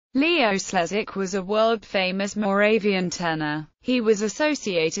ʻleːo Slezak was a world-famous Moravian tenor. He was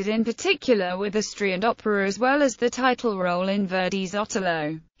associated in particular with Austrian opera as well as the title role in Verdi's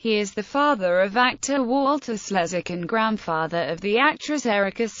Otello. He is the father of actor Walter Slezak and grandfather of the actress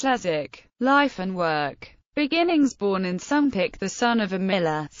Erika Slezak. Life and work. Beginnings. Born in Sunpik, the son of a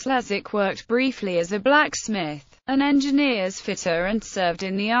miller, Slezak worked briefly as a blacksmith, an engineer's fitter, and served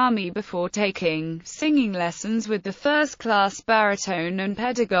in the army before taking singing lessons with the first-class baritone and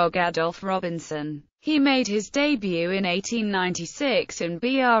pedagogue Adolf Robinson. He made his debut in 1896 in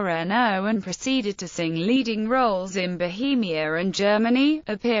Brno and proceeded to sing leading roles in Bohemia and Germany,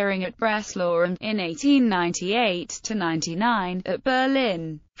 appearing at Breslau and, in 1898–99, at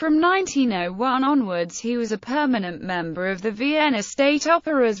Berlin. From 1901 onwards he was a permanent member of the Vienna State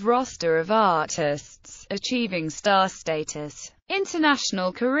Opera's roster of artists, achieving star status.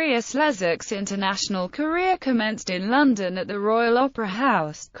 International career. Slezak's international career commenced in London at the Royal Opera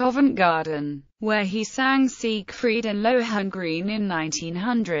House, Covent Garden, where he sang Siegfried and Lohengrin in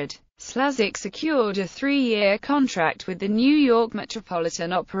 1900. Slezak secured a 3-year contract with the New York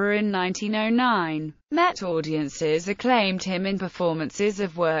Metropolitan Opera in 1909. Met audiences acclaimed him in performances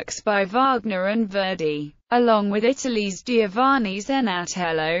of works by Wagner and Verdi. Along with Italy's Giovanni's and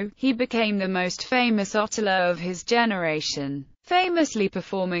Otello, he became the most famous Otello of his generation, famously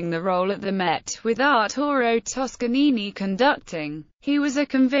performing the role at the Met with Arturo Toscanini conducting. He was a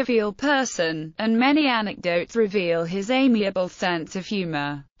convivial person, and many anecdotes reveal his amiable sense of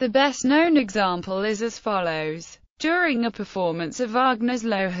humor. The best-known example is as follows. During a performance of Wagner's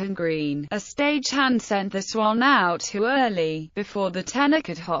Lohengrin, a stagehand sent the swan out too early, before the tenor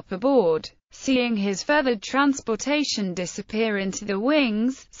could hop aboard. Seeing his feathered transportation disappear into the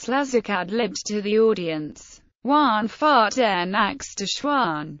wings, Slezak ad-libbed to the audience, "Wann fahrt der nächste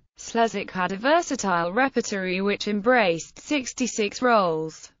Schwan?" Slezak had a versatile repertoire which embraced 66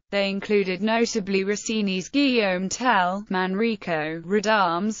 roles. They included notably Rossini's Guillaume Tell, Manrico,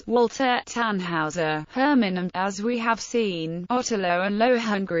 Radam's, Walter Tannhauser, Hermann and, as we have seen, Otello and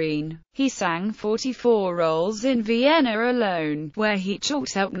Lohengrin. He sang 44 roles in Vienna alone, where he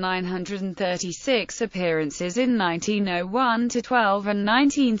chalked up 936 appearances in 1901–12 and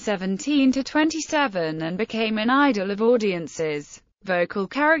 1917–27 and became an idol of audiences. Vocal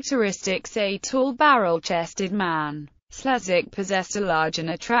characteristics. A tall barrel-chested man, Slezak possessed a large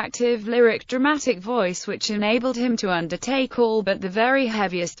and attractive lyric dramatic voice which enabled him to undertake all but the very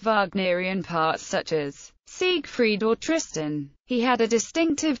heaviest Wagnerian parts such as Siegfried or Tristan. He had a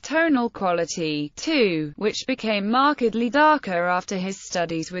distinctive tonal quality, too, which became markedly darker after his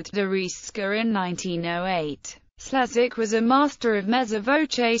studies with de Rieska in 1908. Slezak was a master of mezzo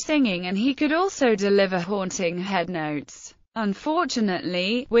voce singing, and he could also deliver haunting head notes.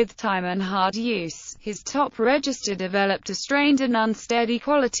 Unfortunately, with time and hard use, his top register developed a strained and unsteady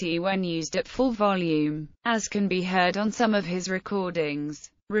quality when used at full volume, as can be heard on some of his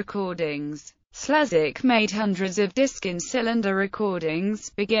recordings. Slezak made hundreds of disc-in-cylinder recordings,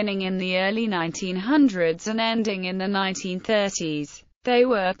 beginning in the early 1900s and ending in the 1930s. They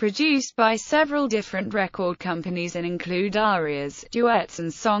were produced by several different record companies and include arias, duets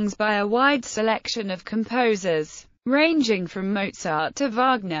and songs by a wide selection of composers, ranging from Mozart to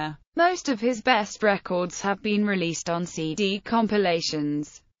Wagner. Most of his best records have been released on CD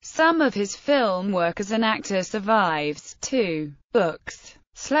compilations. Some of his film work as an actor survives. 2. Books.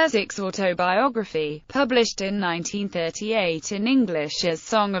 Slezak's autobiography, published in 1938 in English as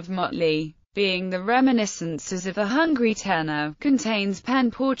Song of Motley, being the reminiscences of a hungry tenor, contains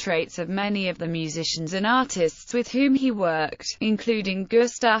pen portraits of many of the musicians and artists with whom he worked, including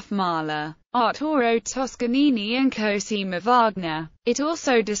Gustav Mahler, Arturo Toscanini and Cosima Wagner. It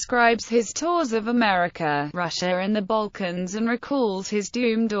also describes his tours of America, Russia and the Balkans, and recalls his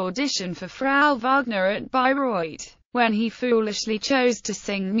doomed audition for Frau Wagner at Bayreuth, when he foolishly chose to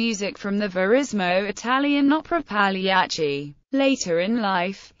sing music from the Verismo Italian opera Pagliacci. Later in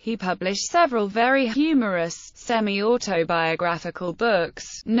life, he published several very humorous, semi-autobiographical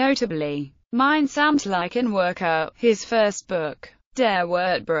books, notably Mein Samtliche and Work Up. His first book, Der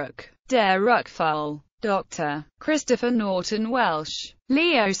Wertbruch, Der Rückfall, Dr. Christopher Norton Welsh,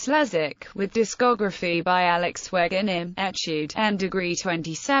 ʻleːo Slezak, with discography by Alex Wegener, Etude, and Degree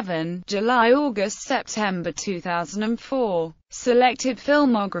 27, July–August–September 2004. Selected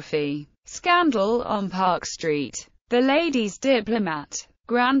filmography. Scandal on Park Street, The Lady's Diplomat,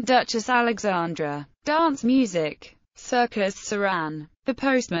 Grand Duchess Alexandra, Dance Music, Circus Saran, The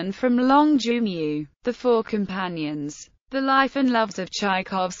Postman from Longjumeau, The Four Companions, The Life and Loves of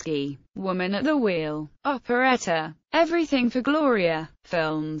Tchaikovsky, Woman at the Wheel, Operetta, Everything for Gloria,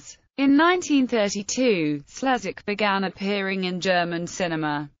 Films. In 1932, Slezak began appearing in German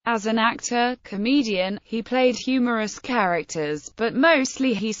cinema. As an actor, comedian, he played humorous characters, but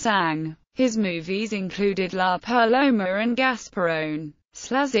mostly he sang. His movies included La Paloma and Gasparone.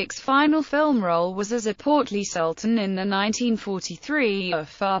 Slezak's final film role was as a portly sultan in the 1943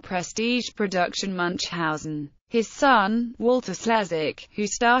 UFA prestige production Munchausen. His son, Walter Slezak, who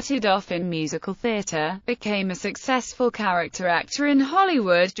started off in musical theater, became a successful character actor in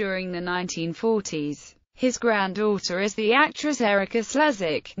Hollywood during the 1940s. His granddaughter is the actress Erika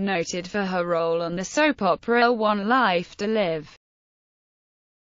Slezak, noted for her role on the soap opera One Life to Live.